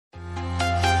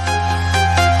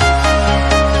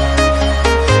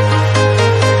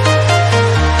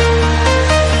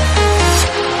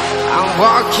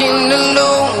walking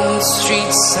alone, the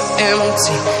streets are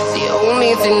empty. The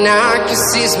only thing I can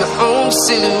see is my own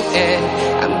silhouette.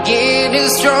 I'm getting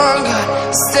stronger,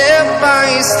 step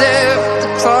by step. The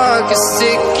clock is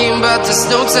ticking, but there's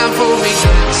no time for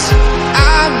regrets.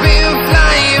 I've been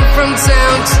flying from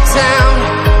town to town,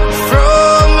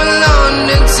 from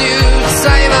London to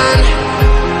Taiwan.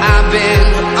 I've been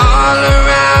all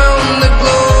around the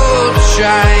globe,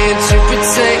 trying to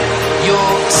protect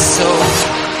your soul.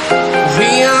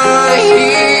 We are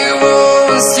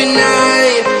heroes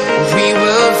tonight. We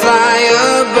will fly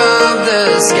above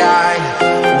the sky.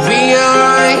 We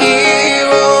are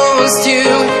heroes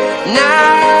tonight.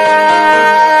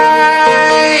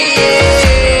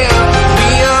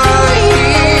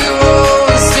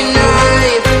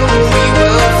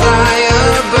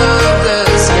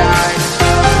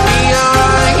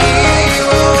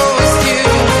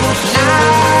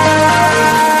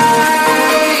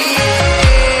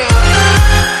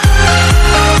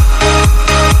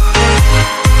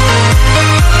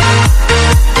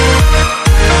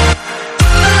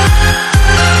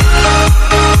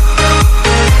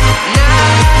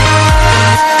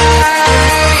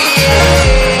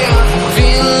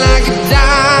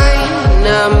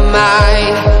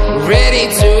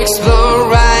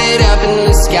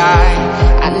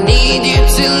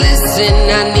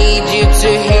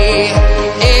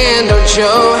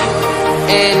 Show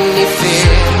any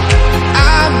fear.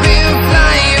 I've been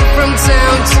flying from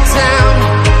town to town,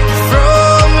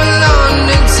 from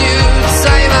London to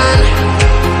Taiwan.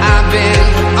 I've been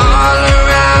all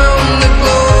around the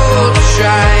globe,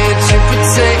 trying to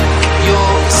protect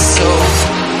your soul.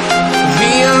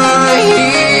 We are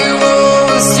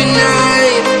heroes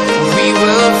tonight. We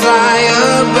will fly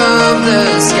above the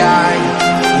sky.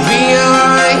 We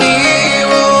are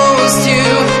heroes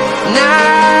tonight.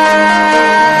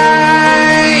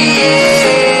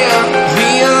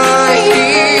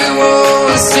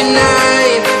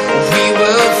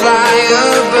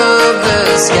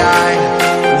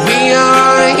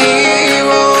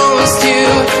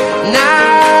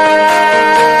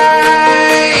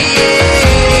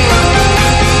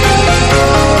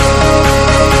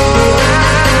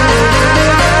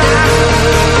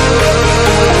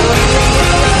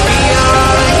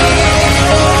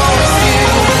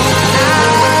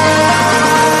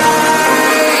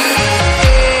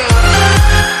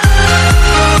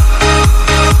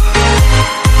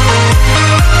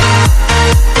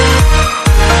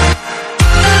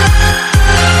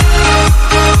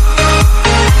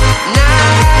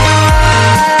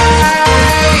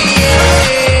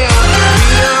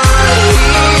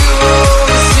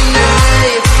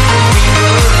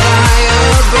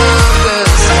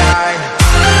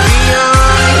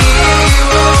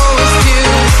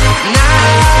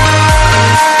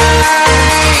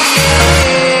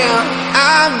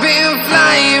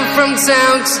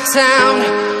 Town to town,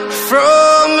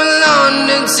 from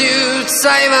London to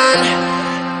Taiwan.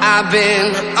 I've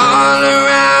been all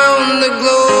around the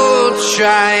globe,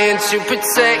 trying to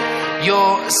protect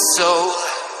your soul.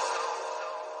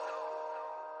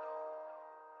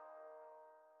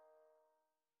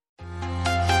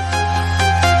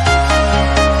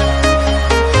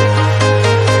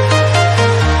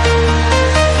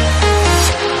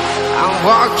 I'm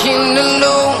walking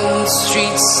alone, the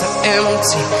streets are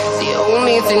empty. The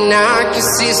only thing I can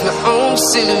see is my own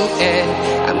silhouette.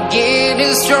 I'm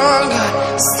getting stronger,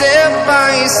 step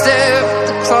by step.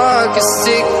 The clock is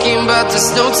ticking, but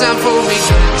there's no time for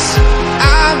regrets.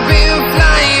 I've been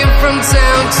flying from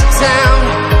town to town,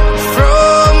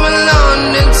 from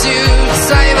London to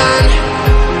Taiwan.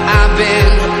 I've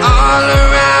been all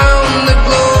around the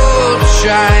globe,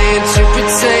 trying to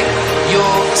protect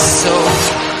your soul.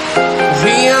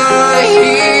 We are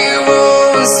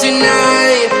heroes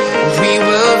tonight. We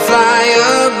will fly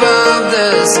above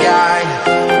the sky.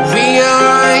 We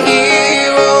are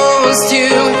heroes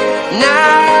tonight.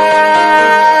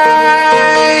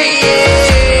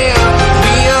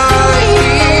 We are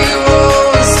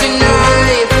heroes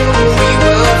tonight. We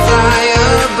will fly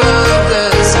above the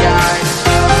sky.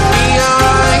 We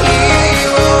are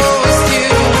heroes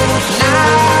tonight.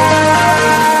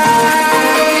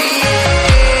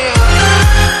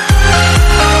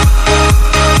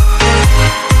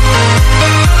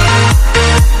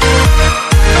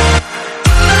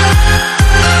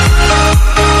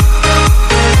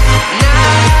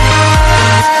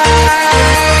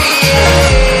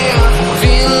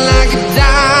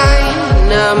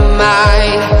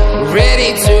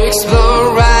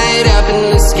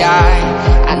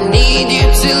 I need you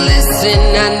to listen,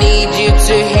 I need you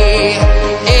to hear,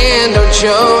 and don't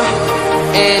show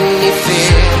any fear.